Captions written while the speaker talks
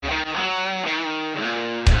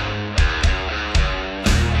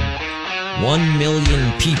1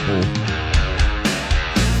 million people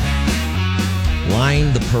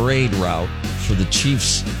lined the parade route for the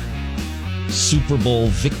Chiefs' Super Bowl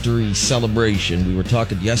victory celebration. We were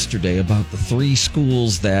talking yesterday about the three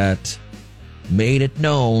schools that made it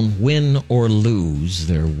known, win or lose,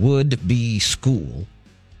 there would be school.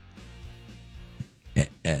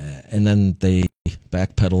 And then they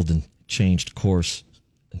backpedaled and changed course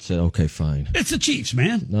and said, "Okay, fine. It's the Chiefs,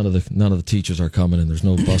 man. None of the teachers are coming, and there's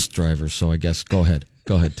no bus drivers. So I guess go ahead,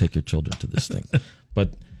 take your children to this thing."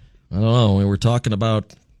 But I don't know. We were talking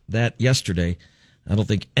about that yesterday. I don't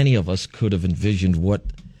think any of us could have envisioned what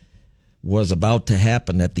was about to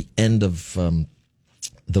happen at the end of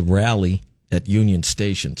the rally at Union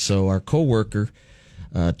Station. So our coworker,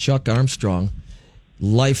 Chuck Armstrong,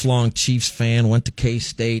 lifelong Chiefs fan, went to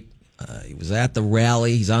K-State. He was at the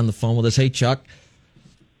rally. He's on the phone with us. Hey, Chuck.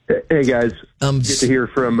 Hey guys, good to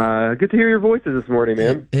hear your voices this morning,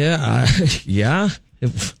 man. Yeah.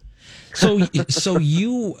 So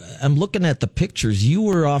you, I'm looking at the pictures. You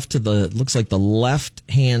were off to looks like the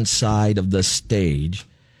left-hand side of the stage,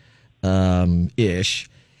 ish.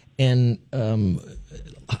 And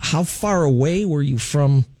how far away were you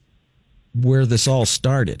from where this all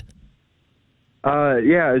started?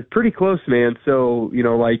 Yeah, it's pretty close, man. So,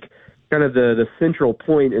 kind of the central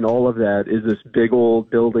point in all of that is this big old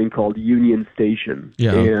building called Union Station.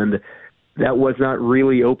 Yeah. And that was not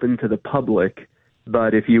really open to the public.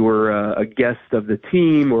 But if you were a guest of the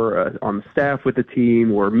team or on staff with the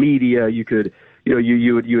team or media, you could,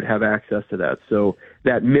 you would have access to that. So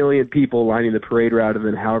that million people lining the parade route and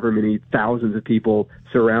then however many thousands of people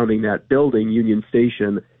surrounding that building, Union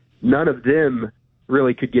Station, none of them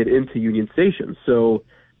really could get into Union Station. So,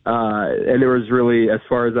 and there was really, as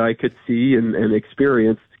far as I could see and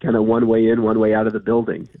experience, kind of one way in, one way out of the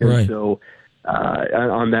building. And right. So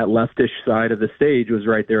on that leftish side of the stage was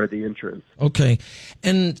right there at the entrance. Okay.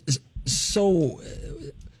 And so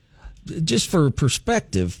just for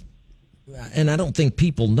perspective, and I don't think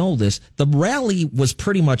people know this, the rally was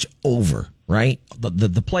pretty much over, right?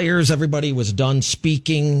 The players, everybody was done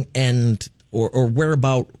speaking, and or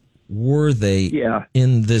whereabout were they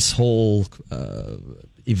in this whole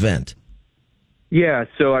event? Yeah,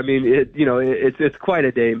 so I mean, it's quite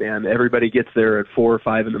a day, man. Everybody gets there at 4 or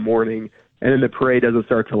 5 in the morning, and then the parade doesn't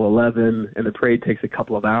start till 11, and the parade takes a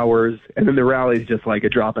couple of hours, and then the rally is just like a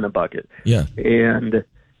drop in a bucket. Yeah,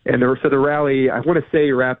 so the rally, I want to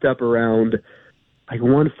say, wrapped up around like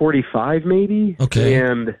 1:45 maybe. Okay,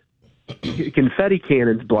 and confetti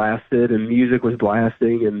cannons blasted, and music was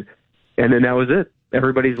blasting, and then that was it.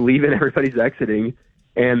 Everybody's leaving, everybody's exiting.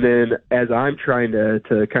 And then as I'm trying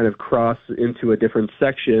to kind of cross into a different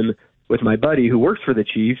section with my buddy who works for the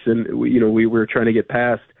Chiefs, and we were trying to get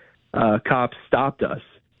past, cops stopped us.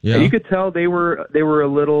 Yeah. And you could tell they were a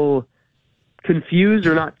little confused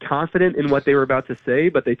or not confident in what they were about to say,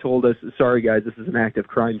 but they told us, "Sorry guys, this is an active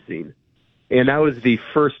crime scene." And that was the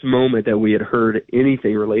first moment that we had heard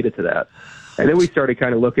anything related to that. And then we started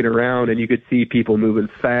kind of looking around, and you could see people moving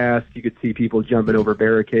fast. You could see people jumping over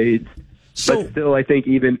barricades. But still, I think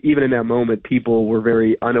even in that moment, people were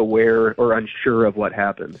very unaware or unsure of what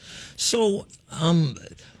happened. So,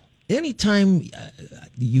 anytime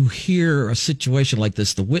you hear a situation like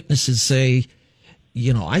this, the witnesses say,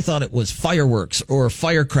 I thought it was fireworks or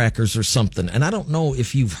firecrackers or something. And I don't know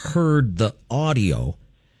if you've heard the audio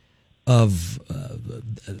of,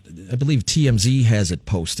 I believe TMZ has it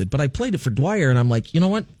posted, but I played it for Dwyer, and I'm like, you know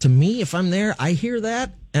what? To me, if I'm there, I hear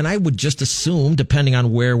that, and I would just assume, depending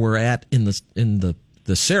on where we're at in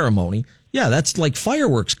the ceremony, yeah, that's like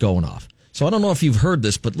fireworks going off. So I don't know if you've heard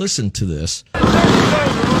this, but listen to this.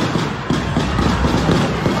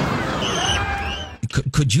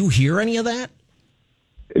 Could you hear any of that?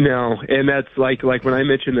 No, and that's like when I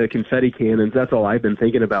mentioned the confetti cannons, that's all I've been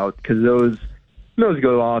thinking about, because those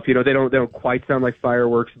go off. They don't quite sound like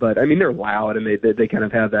fireworks, but I mean they're loud, and they kind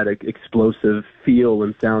of have that explosive feel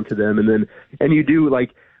and sound to them. And you do,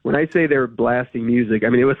 like, when I say they're blasting music, I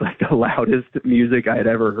mean it was like the loudest music I had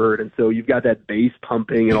ever heard. And so you've got that bass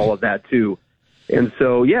pumping and all of that too. And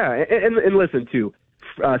so yeah, and listen too,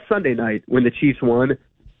 Sunday night when the Chiefs won,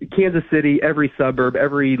 Kansas City, every suburb,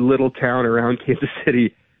 every little town around Kansas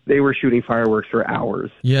City, they were shooting fireworks for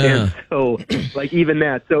hours. Yeah. And so like even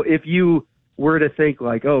that, so if you were to think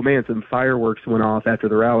like, oh man, some fireworks went off after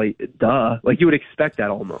the rally, duh, like you would expect that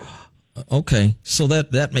almost. Okay, so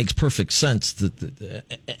that makes perfect sense.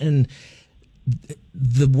 And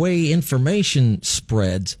the way information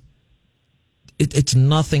spreads, it's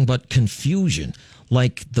nothing but confusion.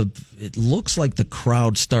 Like it looks like the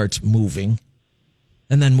crowd starts moving,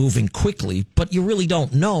 and then moving quickly, but you really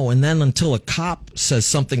don't know. And then until a cop says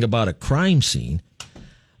something about a crime scene.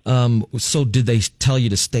 So did they tell you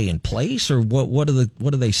to stay in place, or what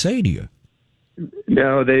do they say to you?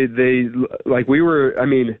 No, they like we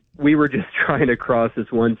were just trying to cross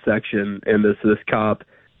this one section, and this cop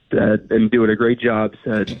and doing a great job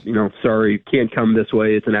said, sorry, can't come this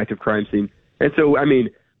way. It's an active crime scene. And so,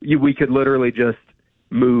 we could literally just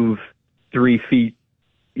move 3 feet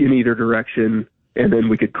in either direction, and then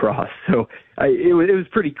we could cross. So it was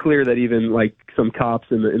pretty clear that even like some cops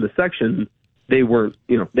in the section, they weren't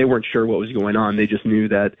sure what was going on. They just knew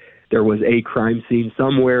that there was a crime scene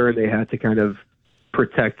somewhere, and they had to kind of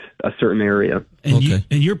protect a certain area. And, okay.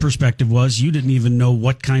 And your perspective was you didn't even know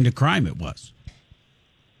what kind of crime it was.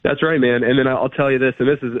 That's right, man. And then I'll tell you this, and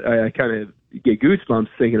this is, I kind of get goosebumps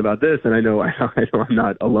thinking about this, and I know I'm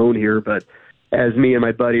not alone here, but as me and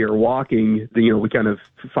my buddy are walking, we kind of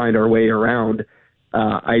find our way around.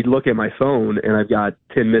 I look at my phone, and I've got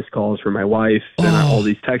 10 missed calls from my wife and all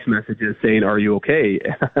these text messages saying, "Are you okay?"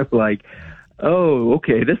 And I'm like, oh,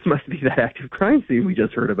 okay, this must be that active crime scene we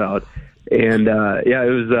just heard about. And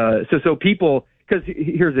it was so people, because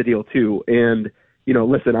here's the deal too, and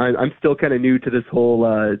listen, I'm still kind of new to this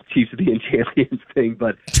whole Chiefs being champions thing,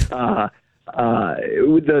 but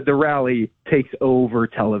the rally takes over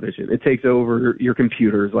television. It takes over your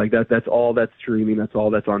computers. Like that's all that's streaming. That's all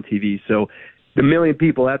that's on TV. So the million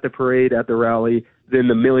people at the parade, at the rally, then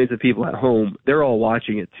the millions of people at home, they're all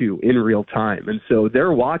watching it too in real time. And so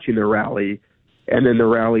they're watching the rally, and then the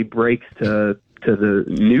rally breaks to the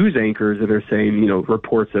news anchors, and they're saying,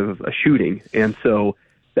 reports of a shooting. And so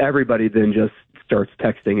everybody then just starts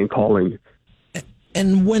texting and calling.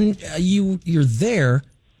 And when you're there,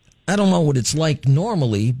 I don't know what it's like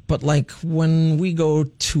normally, but like when we go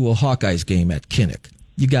to a Hawkeyes game at Kinnick,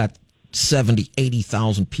 you got 70,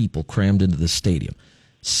 80,000 people crammed into the stadium.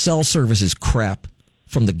 Cell service is crap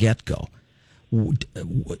from the get-go.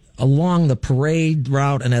 Along the parade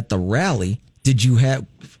route and at the rally, did you have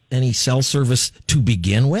any cell service to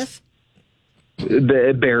begin with?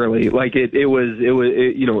 Barely. Like it was,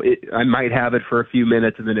 I might have it for a few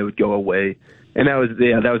minutes and then it would go away. And that was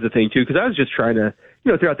the thing too, because I was just trying to,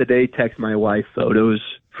 throughout the day, text my wife photos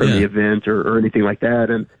from the event or anything like that.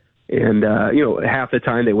 And half the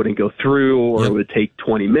time they wouldn't go through, or it would take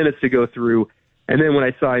 20 minutes to go through. And then when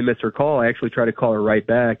I saw I missed her call, I actually tried to call her right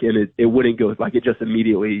back, and it wouldn't go. Like it just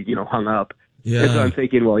immediately, hung up. Yeah. And so I'm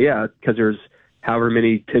thinking, well, yeah, because there's however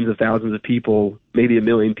many tens of thousands of people, maybe a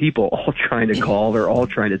million people, all trying to call or all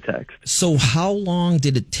trying to text. So how long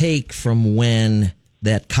did it take from when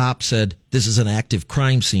that cop said this is an active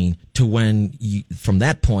crime scene to from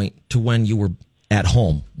that point to when you were at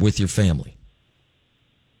home with your family?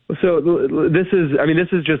 So this is going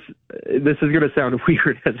to sound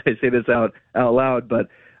weird as I say this out loud, but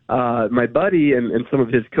my buddy and some of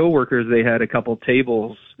his coworkers, they had a couple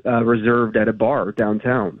tables reserved at a bar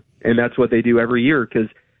downtown, and that's what they do every year because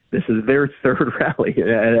this is their third rally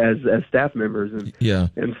as staff members,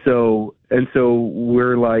 and so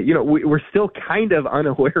we're like, we're still kind of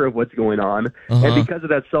unaware of what's going on, and because of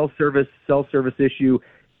that self-service issue.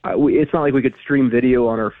 It's not like we could stream video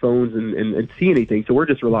on our phones and see anything, so we're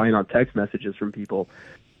just relying on text messages from people.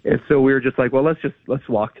 And so we were just like, well, let's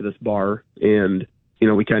walk to this bar, and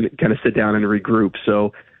we kind of sit down and regroup.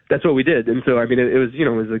 So that's what we did. And so it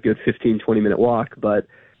was a good 15-20 minute walk, but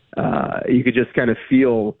you could just kind of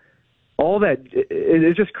feel all that.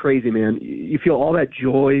 It's just crazy, man. You feel all that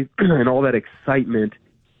joy and all that excitement,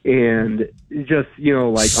 and just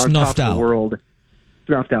like on top of the world.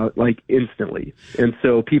 Snuffed out like instantly. And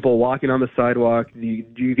so people walking on the sidewalk,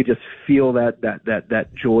 you could just feel that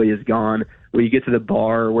joy is gone. When you get to the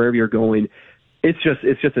bar or wherever you're going, it's just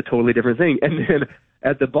a totally different thing. And then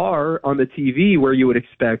at the bar on the TV where you would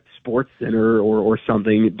expect Sports Center or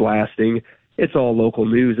something blasting, it's all local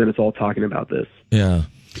news and it's all talking about this. Yeah.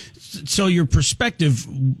 So your perspective,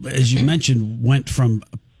 as you mentioned, went from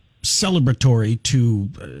celebratory to,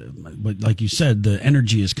 like you said, the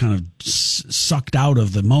energy is kind of sucked out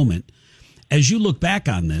of the moment. As you look back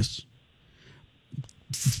on this,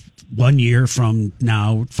 1 year from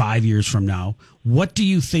now, 5 years from now, what do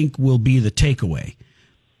you think will be the takeaway?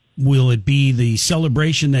 Will it be the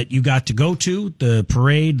celebration that you got to go to, the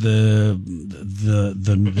parade, the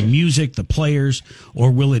music, the players,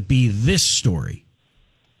 or will it be this story?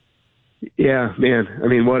 Yeah, man.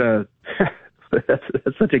 What a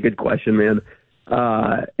that's such a good question, man.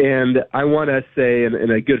 And I want to say, and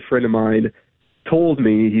a good friend of mine told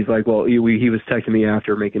me, he's like, well, he was texting me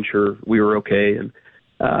after making sure we were okay.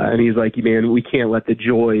 And he's like, man, we can't let the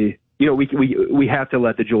joy, we have to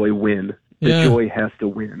let the joy win. Yeah. joy has to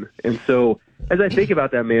win. And so as I think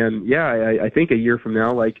about that, man, yeah, I think a year from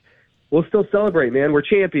now, like, we'll still celebrate, man. We're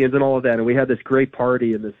champions and all of that, and we had this great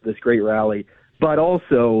party and this great rally. But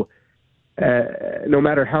also, no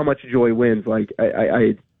matter how much joy wins, like,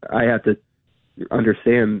 I have to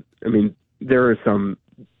understand, I mean, there are some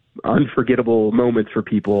unforgettable moments for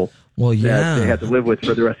people that they have to live with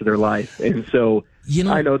for the rest of their life. And so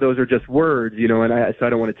I know those are just words, and so I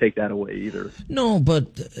don't want to take that away either. No, but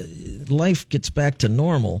life gets back to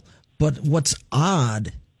normal. But what's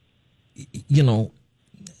odd,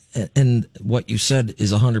 and what you said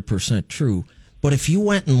is 100% true, but if you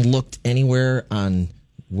went and looked anywhere on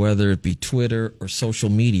whether it be Twitter or social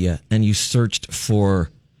media and you searched for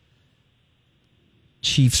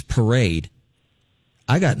Chiefs Parade,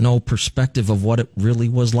 I got no perspective of what it really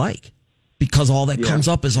was like, because all that comes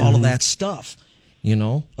up is all of that stuff,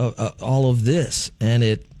 all of this, and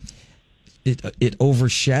it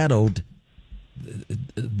overshadowed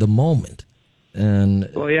the moment. And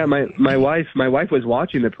well, yeah, my wife was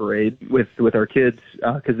watching the parade with our kids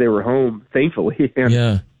because they were home, thankfully, and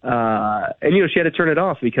she had to turn it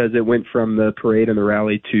off because it went from the parade and the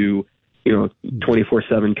rally to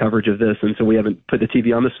 24/7 coverage of this, and so we haven't put the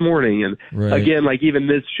TV on this morning. And again, like, even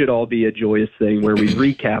this should all be a joyous thing where we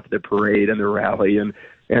recap the parade and the rally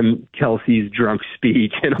and Kelsey's drunk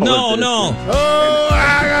speech and all of this.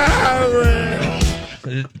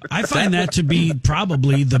 I find that to be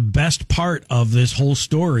probably the best part of this whole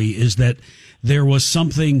story, is that there was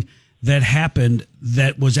something that happened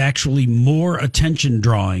that was actually more attention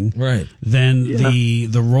drawing than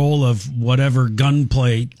the role of whatever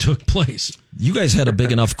gunplay took place. You guys had a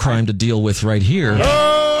big enough crime to deal with right here.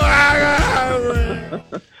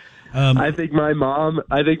 I think my mom,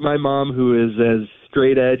 who is as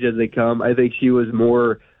straight edge as they come, I think she was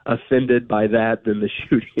more offended by that than the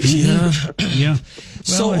shooting. Yeah.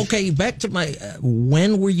 So, okay, back to my,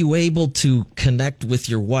 when were you able to connect with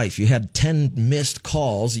your wife? You had 10 missed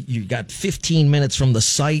calls. You got 15 minutes from the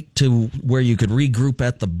site to where you could regroup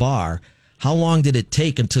at the bar. How long did it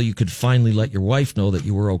take until you could finally let your wife know that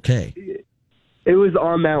you were okay? It was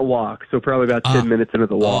on that walk, so probably about 10 minutes into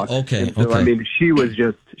the walk. Okay. And so, I mean, she was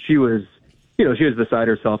beside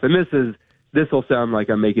herself. And this will sound like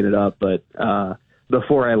I'm making it up, but,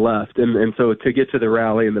 before I left. And so to get to the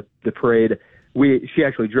rally and the parade, she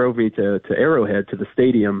actually drove me to Arrowhead, to the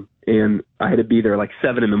stadium, and I had to be there like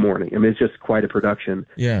 7 a.m. I mean, it's just quite a production.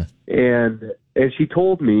 Yeah. And she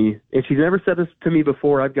told me, and she's never said this to me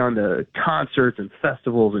before, I've gone to concerts and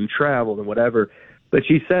festivals and traveled and whatever, but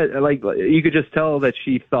she said, like, you could just tell that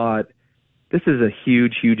she thought, this is a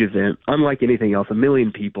huge, huge event, unlike anything else, 1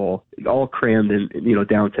 million people, all crammed in,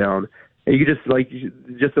 downtown. And you could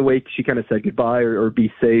just the way she kind of said goodbye or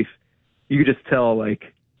be safe, you could just tell,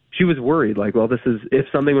 like, she was worried, like, well, this is, if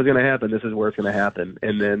something was going to happen, this is where it's going to happen.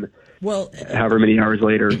 And then, however many hours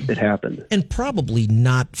later, it happened. And probably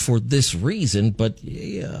not for this reason, but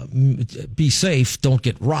be safe. Don't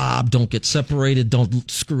get robbed. Don't get separated.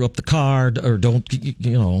 Don't screw up the car, or don't,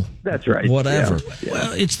 That's right. Whatever. Yeah.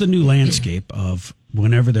 Well, it's the new landscape of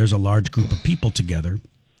whenever there's a large group of people together,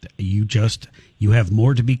 you have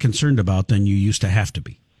more to be concerned about than you used to have to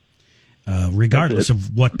be. Regardless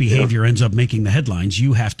of what behavior ends up making the headlines,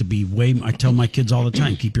 you have to be I tell my kids all the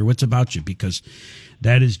time, keep your wits about you, because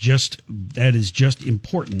that is just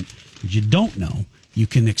important. If you don't know, you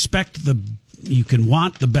can you can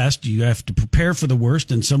want the best, you have to prepare for the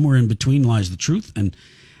worst, and somewhere in between lies the truth. And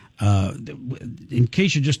in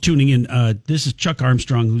case you're just tuning in, this is Chuck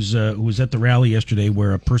Armstrong, who was at the rally yesterday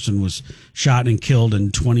where a person was shot and killed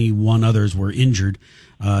and 21 others were injured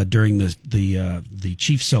during the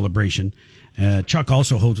Chiefs celebration. Chuck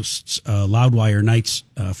also hosts Loudwire nights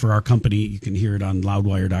for our company. You can hear it on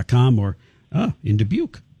loudwire.com or in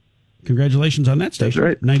Dubuque. Congratulations on that station.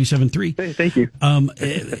 That's right. 97.3. Hey, thank you.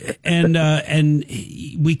 And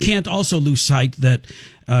we can't also lose sight that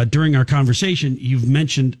during our conversation, you've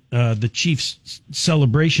mentioned the Chiefs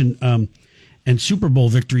celebration and Super Bowl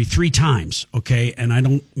victory 3 times. Okay. And I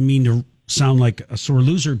don't mean to sound like a sore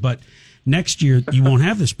loser, but next year you won't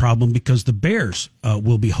have this problem because the Bears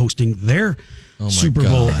will be hosting their Super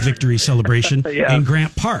Bowl victory celebration in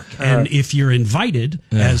Grant Park. And if you're invited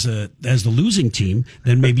as the losing team,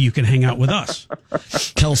 then maybe you can hang out with us.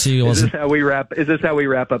 Kelsey wasn't. Is this how we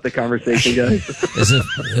wrap up the conversation, guys?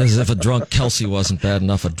 as if a drunk Kelsey wasn't bad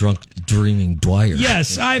enough, a drunk dreaming Dwyer.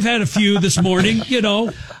 Yes, I've had a few this morning,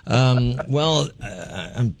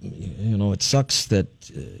 It sucks that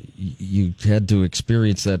you had to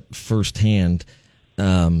experience that firsthand.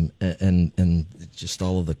 And just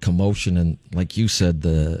all of the commotion and, like you said,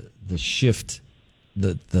 the shift,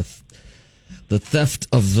 the theft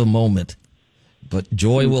of the moment but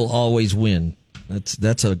joy will always win.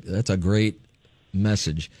 That's a great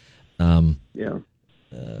message. Yeah.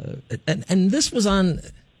 And this was on,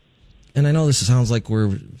 and I know this sounds like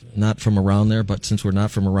we're not from around there, but since we're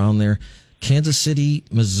not from around there, Kansas City,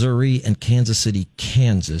 Missouri, and Kansas City,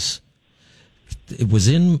 Kansas. It was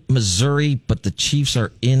in Missouri, but the Chiefs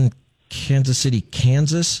are in Kansas City,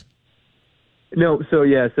 Kansas. No, so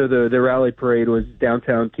the rally parade was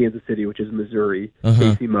downtown Kansas City, which is Missouri,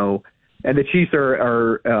 KCMO, and the Chiefs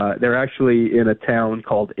are they're actually in a town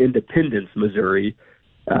called Independence, Missouri,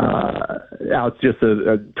 out just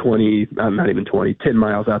 10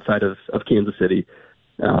 miles outside of Kansas City.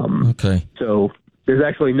 Okay. So there's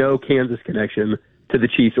actually no Kansas connection to the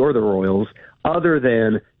Chiefs or the Royals, other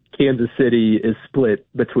than Kansas City is split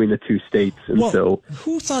between the two states. And so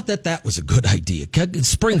who thought that was a good idea?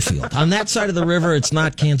 Springfield. On that side of the river, it's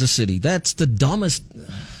not Kansas City. That's the dumbest.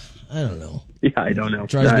 I don't know. Yeah, I don't know.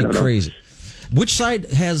 Drives me crazy. Which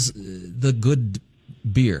side has the good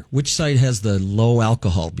beer? Which side has the low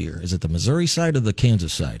alcohol beer? Is it the Missouri side or the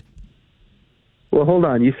Kansas side? Well, hold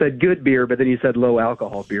on. You said good beer, but then you said low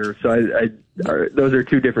alcohol beer. So those are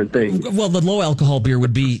two different things. Well, the low alcohol beer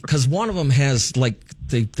would be, because one of them has, like,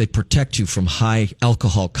 they protect you from high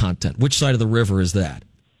alcohol content. Which side of the river is that?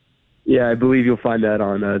 Yeah, I believe you'll find that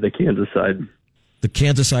on the Kansas side. The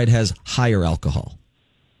Kansas side has higher alcohol.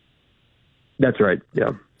 That's right,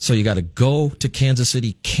 yeah. So you got to go to Kansas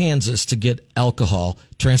City, Kansas to get alcohol,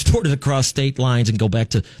 transport it across state lines, and go back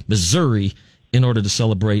to Missouri in order to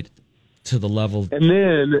celebrate to the level. And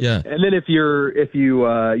then if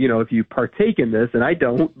you partake in this, and I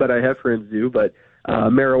don't, but I have friends do, but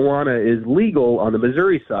marijuana is legal on the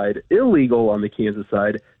Missouri side, illegal on the Kansas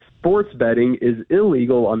side. Sports betting is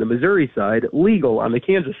illegal on the Missouri side, legal on the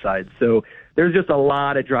Kansas side. So there's just a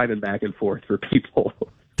lot of driving back and forth for people.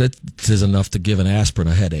 That is enough to give an aspirin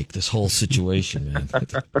a headache, this whole situation, man.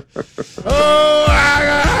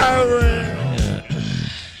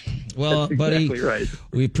 Well, that's buddy, exactly right.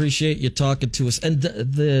 We appreciate you talking to us. And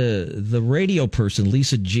the radio person,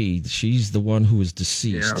 Lisa G, she's the one who is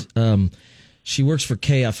deceased. Yeah. She works for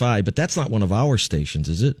KFI, but that's not one of our stations,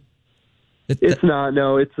 is it? It's not.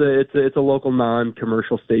 No, it's a local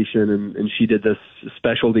non-commercial station, and she did this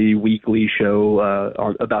specialty weekly show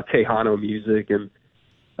about Tejano music, and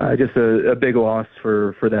just a big loss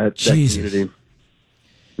for that community.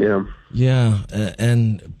 Yeah. Yeah,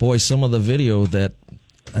 and boy, some of the video that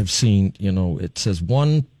I've seen, it says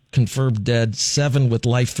 1 confirmed dead, 7 with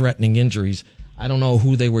life-threatening injuries. I don't know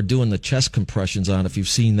who they were doing the chest compressions on, if you've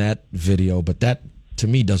seen that video, but that, to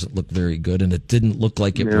me, doesn't look very good, and it didn't look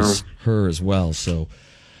like it was her as well. So,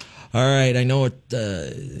 all right, I know it's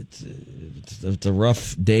a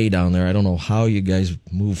rough day down there. I don't know how you guys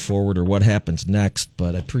move forward or what happens next,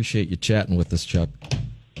 but I appreciate you chatting with us, Chuck.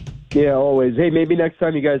 Yeah, always. Hey, maybe next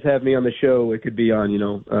time you guys have me on the show, it could be on,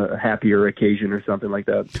 a happier occasion or something like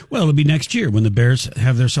that. Well, it'll be next year when the Bears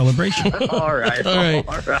have their celebration. All right. All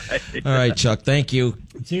right, Chuck. Thank you.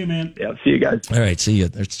 See you, man. Yeah, see you guys. All right, see you.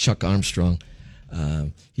 There's Chuck Armstrong.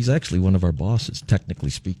 He's actually one of our bosses, technically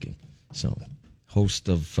speaking. So, host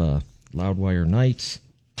of Loudwire Nights.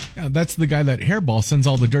 Yeah, that's the guy that Hairball sends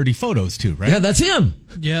all the dirty photos to, right? Yeah, that's him.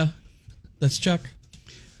 Yeah, that's Chuck.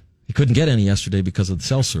 He couldn't get any yesterday because of the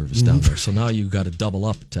cell service down there, so now you got to double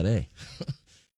up today.